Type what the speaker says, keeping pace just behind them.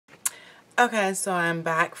Okay, so I'm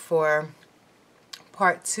back for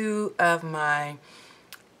part 2 of my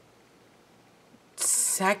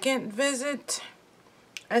second visit,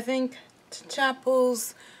 I think, to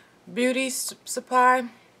Chapel's Beauty Supply.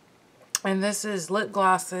 And this is lip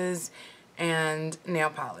glosses and nail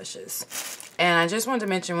polishes. And I just wanted to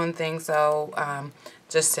mention one thing, so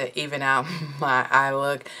just to even out my eye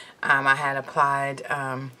look, I had applied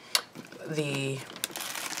one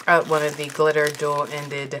of the glitter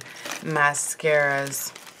dual-ended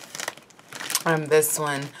mascaras, this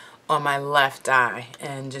one on my left eye,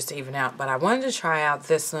 and just to even out. But I wanted to try out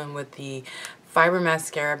this one with the Fiber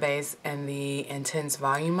Mascara Base and the Intense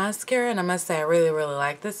Volume Mascara, and I must say I really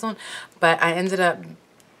like this one. But I ended up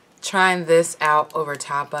trying this out over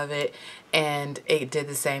top of it, and it did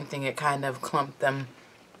the same thing. It kind of clumped them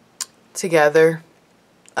together.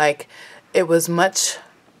 Like, it was much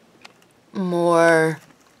more,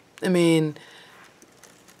 I mean,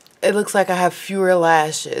 it looks like I have fewer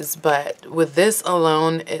lashes, but with this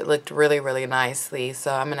alone, it looked really nicely.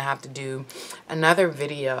 So I'm going to have to do another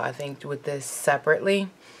video, I think, with this separately,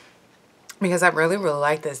 because I really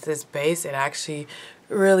like this base. It actually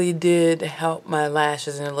really did help my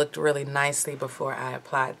lashes, and it looked really nicely before I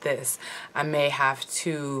applied this. I may have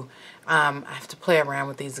to, play around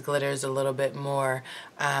with these glitters a little bit more,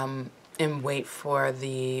 and wait for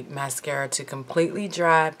the mascara to completely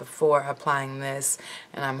dry before applying this,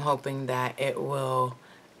 and I'm hoping that it will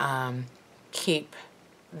keep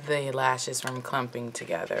the lashes from clumping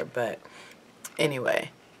together. But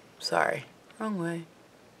anyway, sorry, wrong way,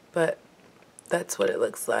 but that's what it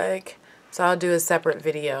looks like. So I'll do a separate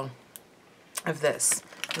video of this,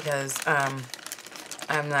 because I'm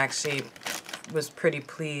actually was pretty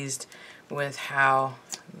pleased with how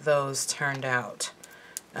those turned out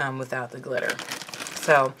without the glitter.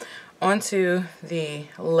 So onto the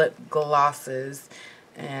lip glosses,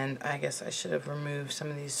 and I guess I should have removed some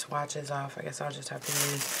of these swatches off. I guess I'll just have to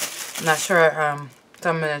use, I'm not sure, so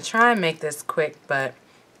I'm going to try and make this quick, but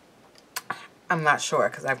I'm not sure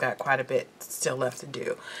because I've got quite a bit still left to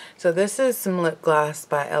do. So this is some lip gloss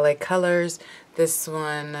by LA Colors. This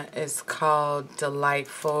one is called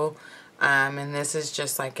Delightful, and this is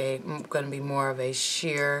just like going to be more of a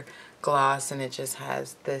sheer gloss, and it just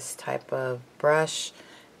has this type of brush.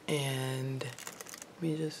 And let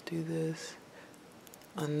me just do this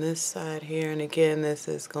on this side here, and again, this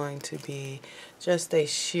is going to be just a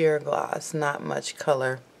sheer gloss, not much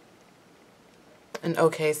color. An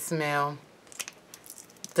okay smell.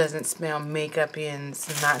 Doesn't smell makeup-y, and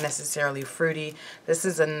it's not necessarily fruity. This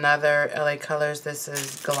is another LA Colors. This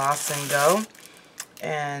is Gloss and Go.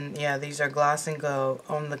 And yeah, these are Gloss and Go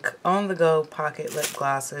on the go pocket lip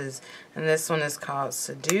glosses. And this one is called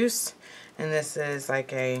Seduce. And this is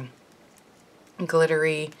like a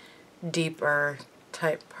glittery, deeper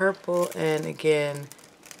type purple. And again,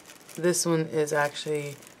 this one is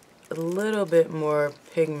actually a little bit more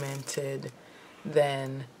pigmented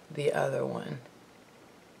than the other one,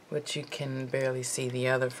 which you can barely see. The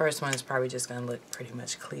other first one is probably just going to look pretty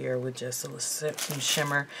much clear with just some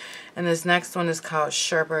shimmer. And this next one is called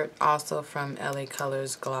Sherbet, also from LA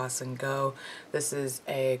Colors Gloss and Go. This is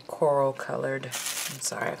a coral colored. I'm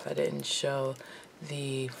sorry if I didn't show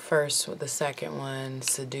the second one,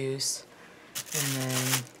 Seduce, and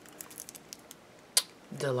then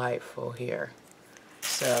Delightful here.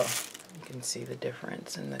 So you can see the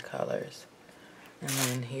difference in the colors. And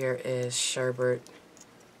then here is Sherbet.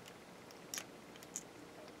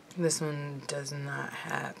 This one does not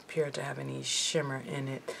appear to have any shimmer in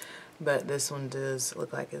it, but this one does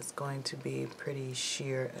look like it's going to be pretty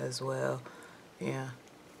sheer as well. Yeah.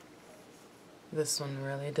 This one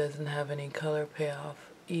really doesn't have any color payoff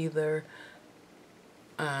either.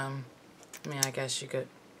 I mean, I guess you could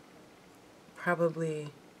probably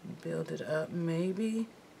build it up maybe.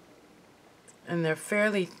 And they're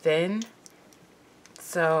fairly thin.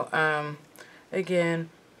 So, again,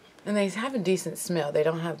 and they have a decent smell. They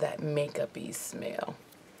don't have that makeup-y smell.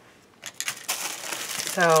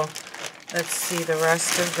 So, let's see, the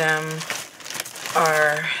rest of them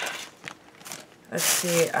are, let's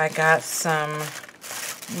see, I got some,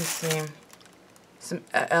 let me see, some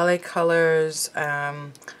LA Colors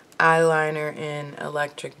eyeliner in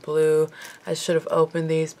Electric Blue. I should have opened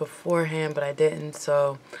these beforehand, but I didn't,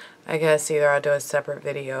 so I guess either I'll do a separate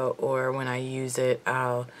video, or when I use it,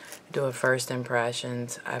 I'll do a first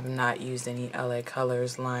impressions. I've not used any LA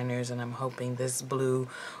Colors liners, and I'm hoping this blue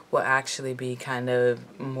will actually be kind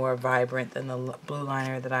of more vibrant than the blue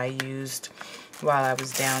liner that I used while I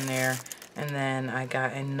was down there. And then I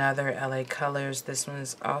got another LA Colors. This one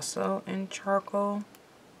is also in charcoal.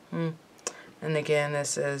 And again,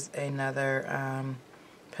 this is another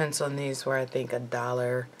pencil, and these were, I think,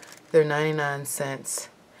 $1. They're 99 cents.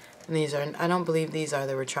 And these are, I don't believe these are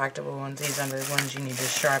the retractable ones. These are the ones you need to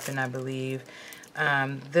sharpen, I believe.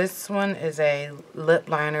 This one is a lip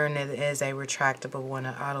liner, and it is a retractable one,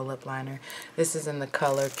 an auto lip liner. This is in the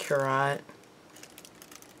color Curant.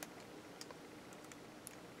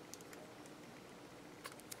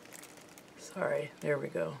 Sorry, there we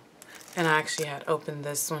go. And I actually had opened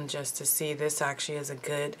this one just to see. This actually is a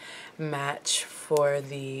good match for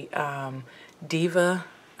the Diva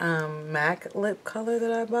MAC lip color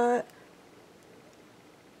that I bought.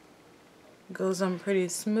 Goes on pretty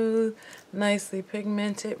smooth, nicely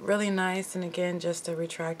pigmented, really nice, and again, just a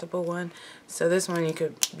retractable one. So this one you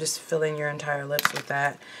could just fill in your entire lips with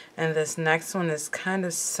that. And this next one is kind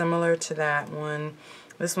of similar to that one.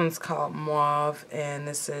 This one's called Mauve, and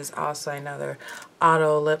this is also another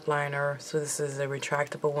auto lip liner. So this is a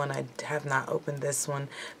retractable one. I have not opened this one,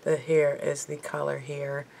 but here is the color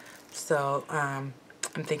here. So I'm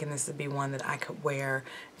thinking this would be one that I could wear,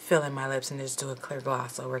 fill in my lips, and just do a clear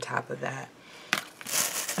gloss over top of that.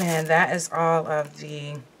 And that is all of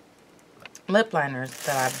the lip liners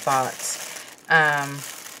that I bought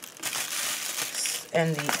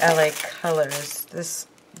in the LA Colors. This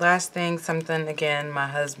last thing, something again my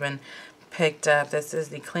husband picked up. This is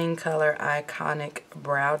the Clean Color Iconic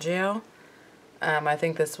Brow Gel. I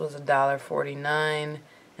think this was $1.49,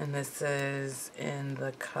 and this is in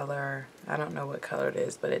the color, I don't know what color it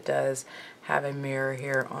is, but it does have a mirror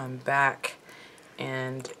here on back.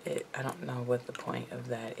 And I don't know what the point of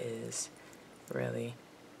that is, really.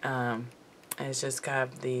 And it's just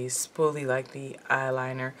got the spoolie like the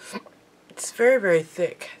eyeliner. It's very, very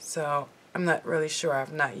thick, so I'm not really sure.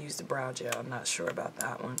 I've not used the brow gel. I'm not sure about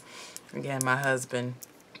that one. Again, my husband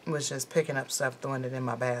was just picking up stuff, throwing it in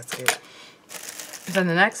my basket. So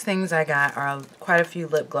the next things I got are quite a few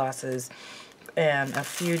lip glosses and a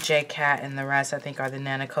few J-Cat, and the rest I think are the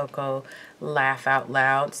Nana Coco Laugh Out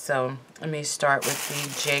Loud. So let me start with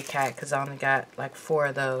the J-Cat because I only got like 4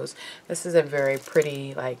 of those. This is a very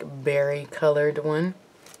pretty like berry colored one,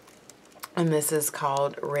 and this is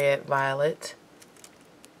called Red Violet.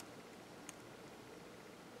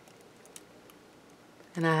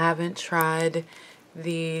 And I haven't tried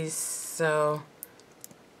these, so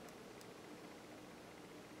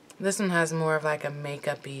this one has more of like a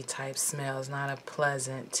makeup-y type smell. It's not a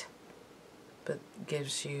pleasant, but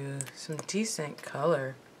gives you some decent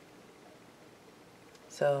color.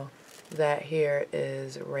 So that here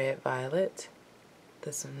is Red Violet.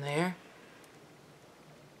 This one there.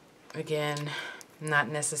 Again, not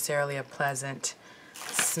necessarily a pleasant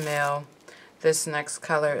smell. This next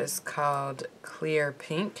color is called Clear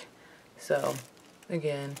Pink. So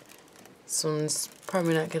again, this one's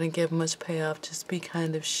probably not going to give much payoff, just be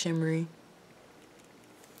kind of shimmery.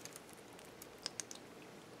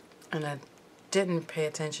 And I didn't pay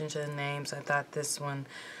attention to the names. I thought this one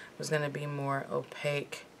was going to be more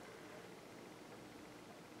opaque.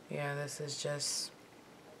 Yeah, this is just...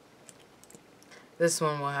 This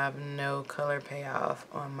one will have no color payoff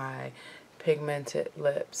on my pigmented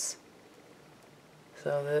lips.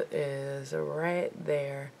 So that is right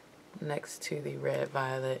there next to the Red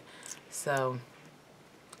Violet. So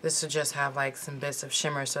this would just have like some bits of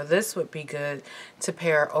shimmer. So this would be good to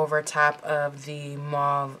pair over top of the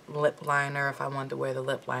Mauve lip liner if I wanted to wear the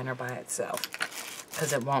lip liner by itself,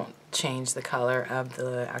 because it won't change the color of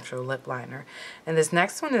the actual lip liner. And this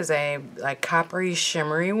next one is a like coppery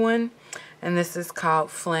shimmery one, and this is called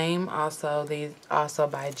Flame. Also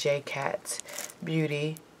by J-Cat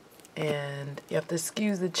Beauty. And you have to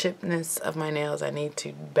excuse the chippedness of my nails. I need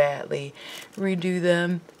to badly redo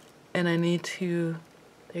them, and I need to,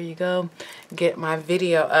 there you go, get my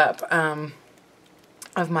video up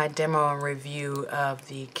of my demo and review of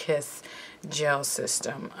the Kiss gel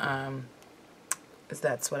system.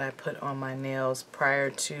 That's what I put on my nails prior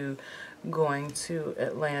to going to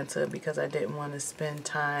Atlanta, because I didn't want to spend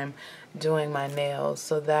time doing my nails.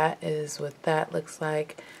 So that is what that looks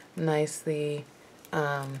like. Nicely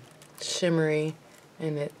shimmery,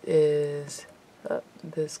 and it is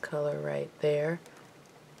this color right there.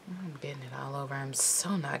 I'm getting it all over. I'm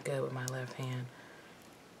so not good with my left hand.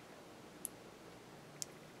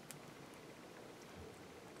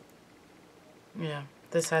 Yeah,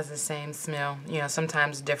 this has the same smell. You know,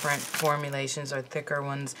 sometimes different formulations or thicker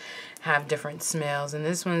ones have different smells, and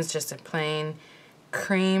this one's just a plain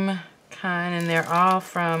cream kind, and they're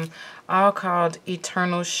all called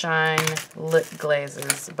Eternal Shine Lip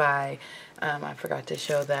Glazes by I forgot to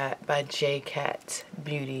show that, by J-Cat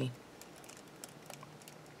Beauty.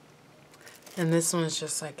 And this one's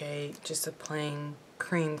just like a plain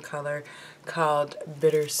cream color called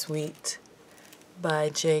Bittersweet. by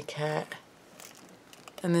J-Cat.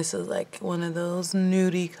 And this is like one of those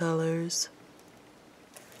nudie colors.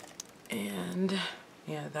 And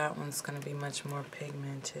yeah, that one's going to be much more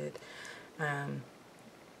pigmented.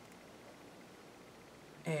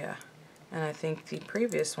 Yeah. And I think the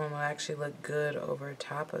previous one will actually look good over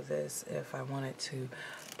top of this if I wanted to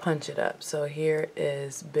punch it up. So here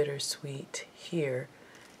is Bittersweet here.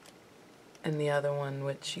 And the other one,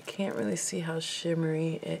 which you can't really see how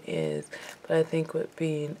shimmery it is, but I think would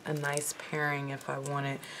be a nice pairing if I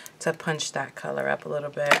wanted to punch that color up a little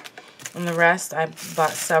bit. And the rest, I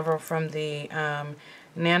bought several from the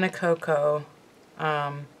Nana Coco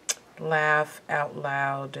Laugh Out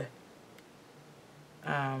Loud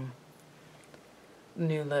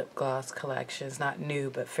new lip gloss collection. It's not new,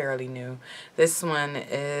 but fairly new. This one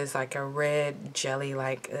is like a red jelly,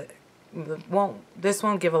 like this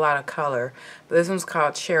won't give a lot of color, but this one's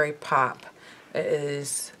called Cherry Pop. It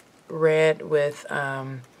is red with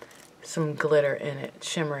some glitter in it,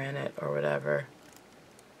 shimmer in it, or whatever.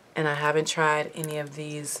 And I haven't tried any of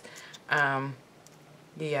these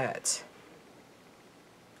yet.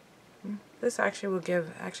 This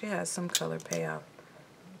actually has some color payoff.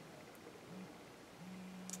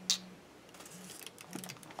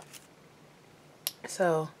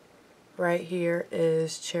 So right here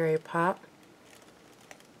is Cherry Pop.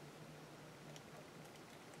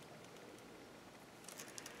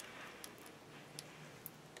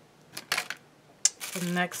 The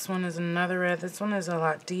next one is another red. This one is a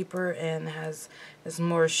lot deeper and is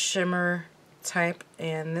more shimmer type.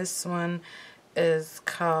 And this one is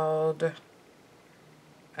called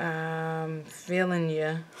Feeling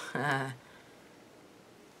Ya.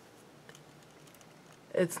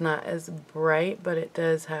 It's not as bright, but it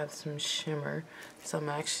does have some shimmer. So I'm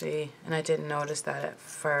actually, and I didn't notice that at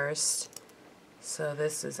first. So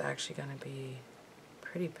this is actually going to be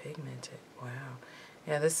pretty pigmented. Wow.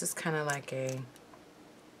 Yeah, this is kind of like a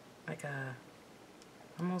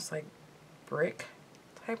almost like brick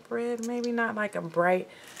type red. Maybe not like a bright,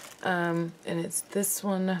 and it's this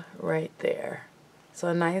one right there.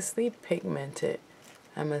 So nicely pigmented,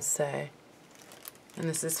 I must say. And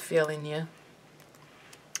this is Feeling Ya.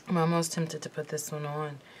 I'm almost tempted to put this one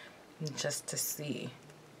on just to see.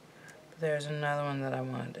 But there's another one that I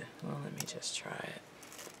wanted to, well, let me just try it.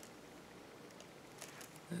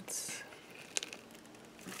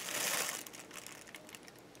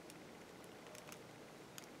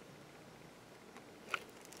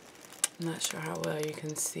 I'm not sure how well you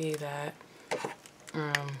can see that.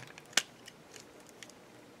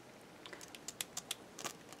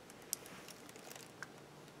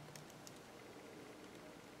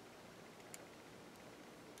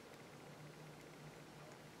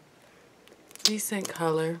 Decent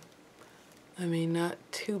color. I mean, not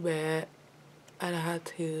too bad. I'd have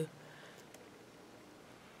to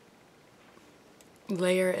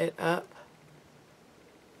layer it up.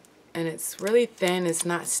 And it's really thin. It's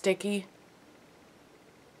not sticky.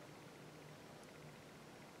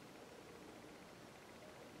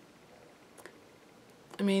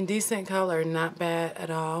 I mean, decent color, not bad at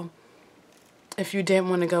all. If you didn't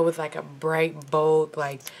want to go with like a bright, bold,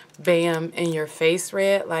 like bam in your face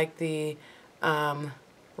red, like the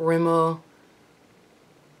Rimmel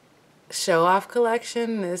Show Off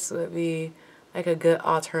collection, this would be like a good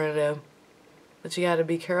alternative. But you got to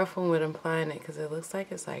be careful with applying it because it looks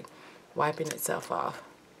like it's like wiping itself off.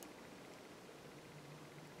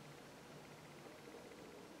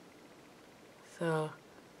 So,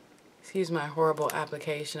 excuse my horrible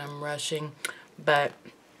application, I'm rushing, but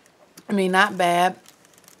I mean, not bad.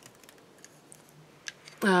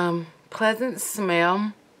 Pleasant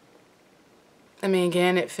smell. I mean,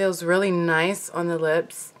 again, it feels really nice on the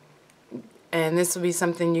lips. And this would be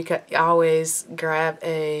something you could always grab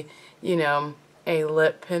a, you know, a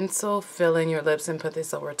lip pencil, fill in your lips and put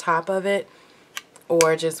this over top of it.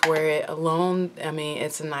 Or just wear it alone. I mean,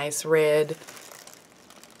 it's a nice red.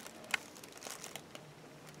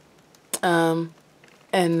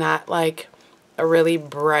 And not like a really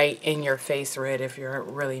bright in your face red if you're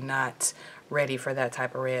really not ready for that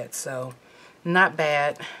type of red. So, not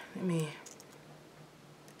bad.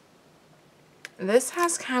 This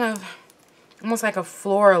has kind of almost like a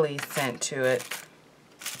florally scent to it.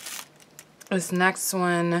 This next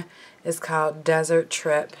one is called Desert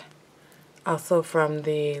Trip, also from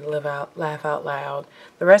the Laugh Out Loud.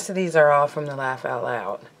 The rest of these are all from the Laugh Out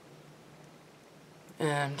Loud.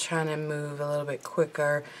 And I'm trying to move a little bit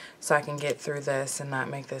quicker so I can get through this and not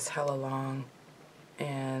make this hella long.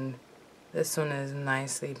 And this one is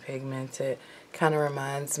nicely pigmented. Kind of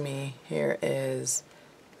reminds me, here is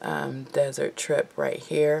Desert Trip right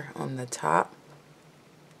here on the top.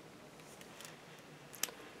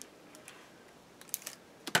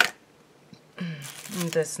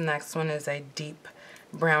 This next one is a deep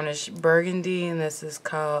brownish burgundy, and this is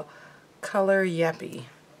called Color Yuppie.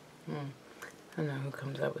 I don't know who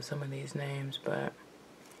comes up with some of these names, but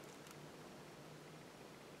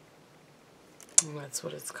that's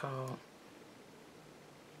what it's called.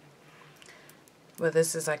 But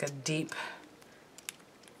this is like a deep,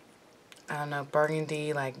 I don't know,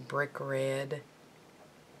 burgundy, like brick red.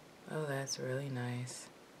 Oh, that's really nice.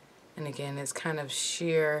 And again, it's kind of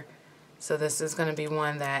sheer. So this is going to be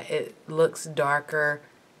one that it looks darker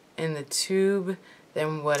in the tube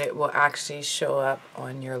than what it will actually show up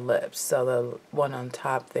on your lips. So the one on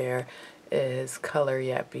top there is Color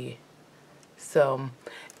Yuppie. So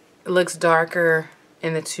it looks darker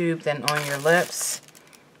in the tube than on your lips.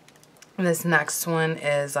 And this next one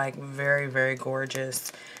is like very, very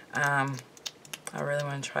gorgeous. I really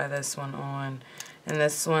want to try this one on. And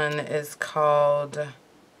this one is called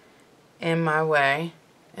In My Way.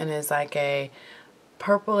 And it's like a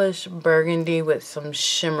purplish burgundy with some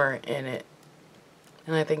shimmer in it.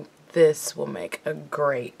 And I think this will make a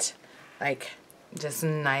great, like, just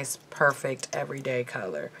nice, perfect, everyday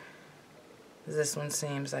color. This one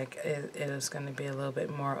seems like it is going to be a little bit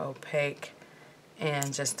more opaque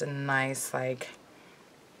and just a nice, like,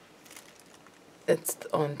 it's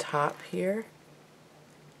on top here.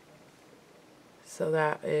 So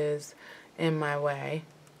that is In My Way.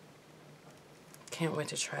 Can't wait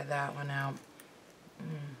to try that one out.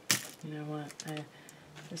 You know what? I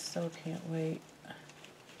just so can't wait.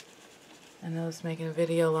 I know it's making the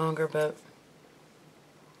video longer, but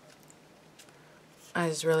I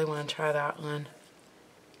just really want to try that one.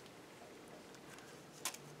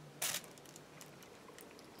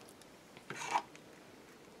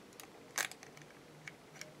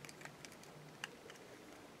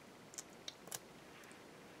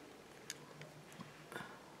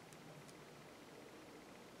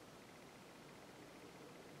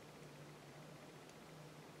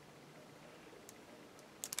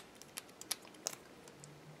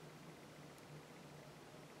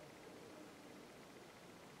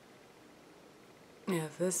 Yeah,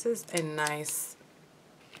 this is a nice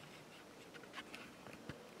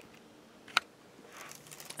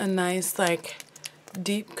like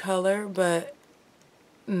deep color, but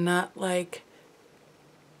not like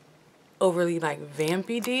overly like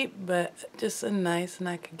vampy deep, but just a nice, and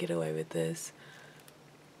I could get away with this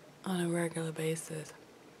on a regular basis.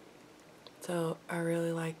 So I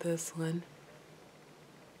really like this one.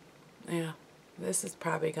 Yeah, this is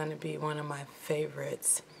probably going to be one of my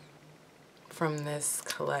favorites from this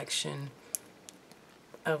collection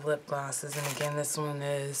of lip glosses. And again, this one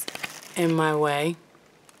is In My Way.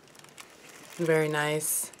 Very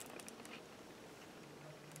nice.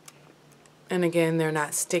 And again, they're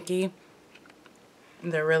not sticky.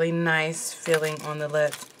 They're really nice feeling on the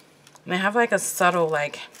lips. And they have like a subtle,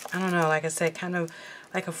 like, I don't know, like I said, kind of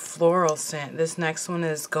like a floral scent. This next one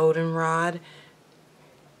is Goldenrod.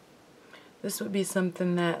 This would be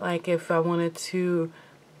something that, like, if I wanted to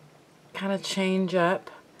kind of change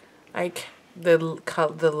up like the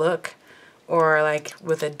look, or like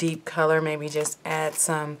with a deep color, maybe just add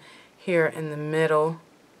some here in the middle.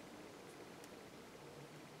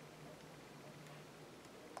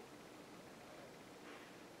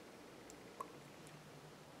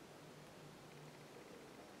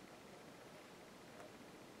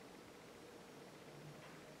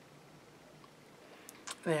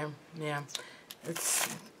 There, yeah.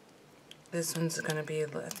 This one's gonna be,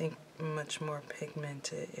 I think, much more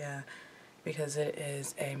pigmented, yeah, because it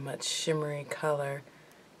is a much shimmery color.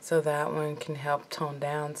 So that one can help tone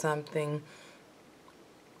down something,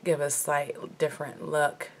 give a slight different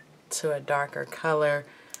look to a darker color,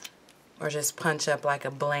 or just punch up like a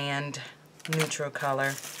bland neutral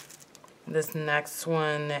color. This next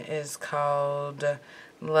one is called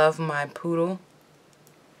Love My Poodle.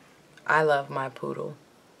 I Love My Poodle.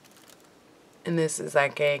 And this is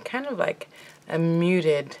like a kind of like a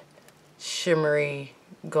muted shimmery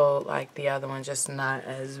gold like the other one, just not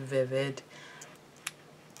as vivid.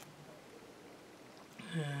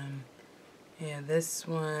 Yeah, this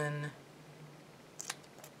one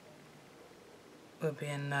would be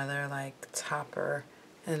another like topper,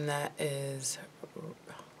 and that is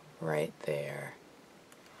right there.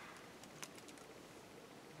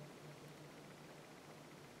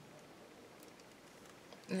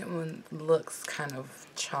 That one looks kind of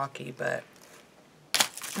chalky, but...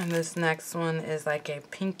 And this next one is like a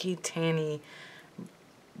pinky tanny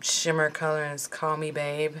shimmer color, and it's Call Me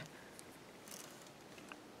Babe.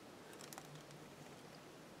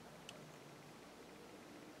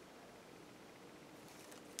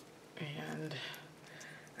 And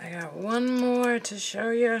I got one more to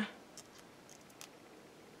show you.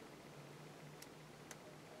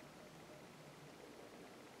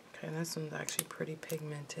 And this one's actually pretty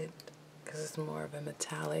pigmented because it's more of a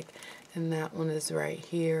metallic. And that one is right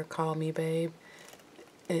here, Call Me Babe.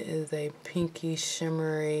 It is a pinky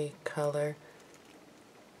shimmery color.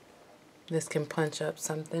 This can punch up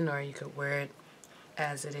something, or you could wear it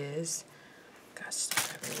as it is. Got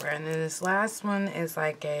stuff everywhere. And then this last one is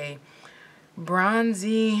like a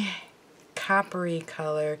bronzy coppery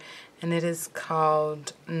color, and it is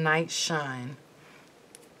called Night Shine.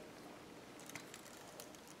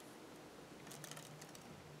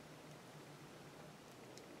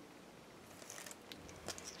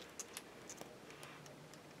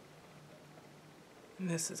 And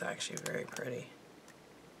this is actually very pretty.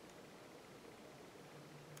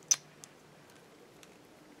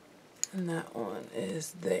 And that one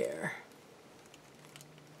is there.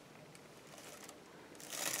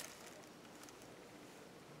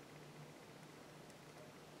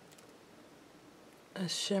 A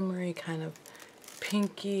shimmery kind of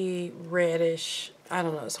pinky reddish, I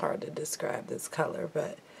don't know, it's hard to describe this color,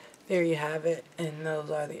 but there you have it. And those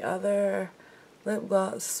are the other lip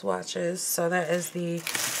gloss swatches. So that is the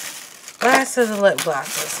last of the lip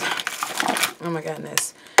glosses. Oh my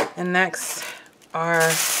goodness. And next are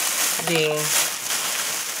the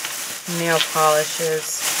nail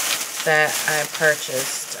polishes that I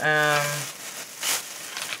purchased.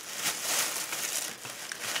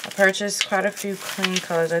 I purchased quite a few clean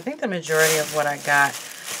colors. I think the majority of what I got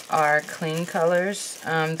are clean colors.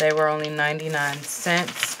 They were only 99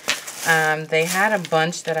 cents. They had a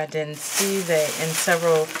bunch that I didn't see. Their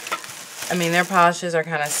polishes are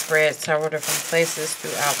kind of spread several different places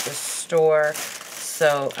throughout the store.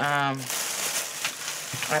 So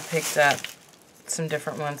I picked up some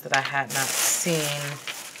different ones that I had not seen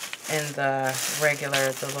in the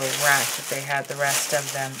little rack that they had the rest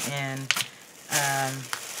of them in.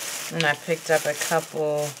 And I picked up a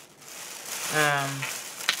couple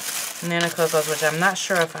Nana Cocos, which I'm not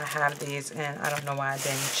sure if I have these, and I don't know why I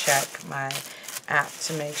didn't check my app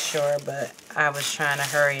to make sure, but I was trying to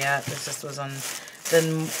hurry up. This was on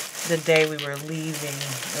the day we were leaving.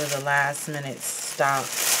 It was a last minute stop.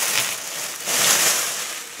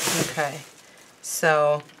 Okay,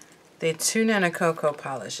 so the 2 Nana Coco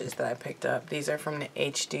polishes that I picked up, these are from the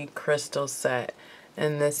HD Crystal set.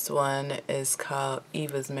 And this one is called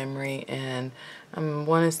Eva's Memory, and I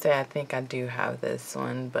want to say I think I do have this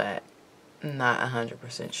one, but I'm not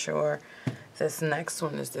 100% sure. This next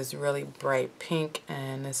one is this really bright pink,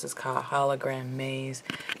 and this is called Hologram Maze.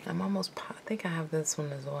 I think I have this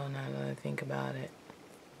one as well now that I think about it.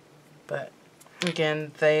 But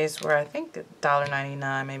again, these were I think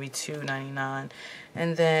 $1.99, maybe $2.99.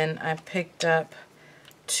 And then I picked up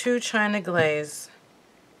 2 China Glaze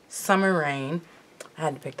Summer Rain. I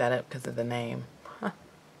had to pick that up because of the name.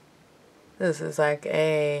 This is like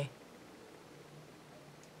this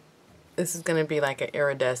is going to be like an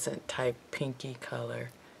iridescent type pinky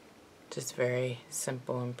color. Just very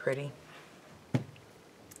simple and pretty.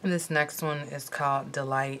 And this next one is called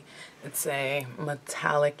Delight. It's a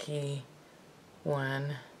metallic-y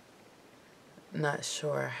one. Not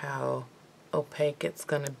sure how opaque it's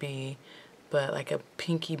going to be, but like a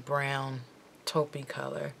pinky brown taupey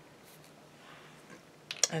color.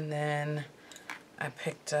 And then I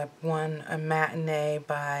picked up a Matinee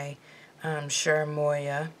by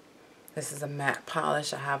Shermoya. This is a matte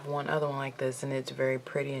polish. I have one other one like this, and it's very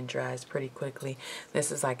pretty and dries pretty quickly.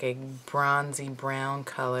 This is like a bronzy brown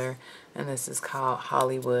color, and this is called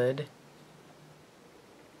Hollywood.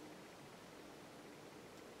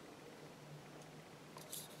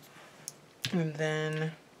 And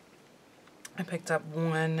then I picked up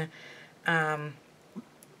one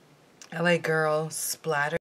LA Girl Splatter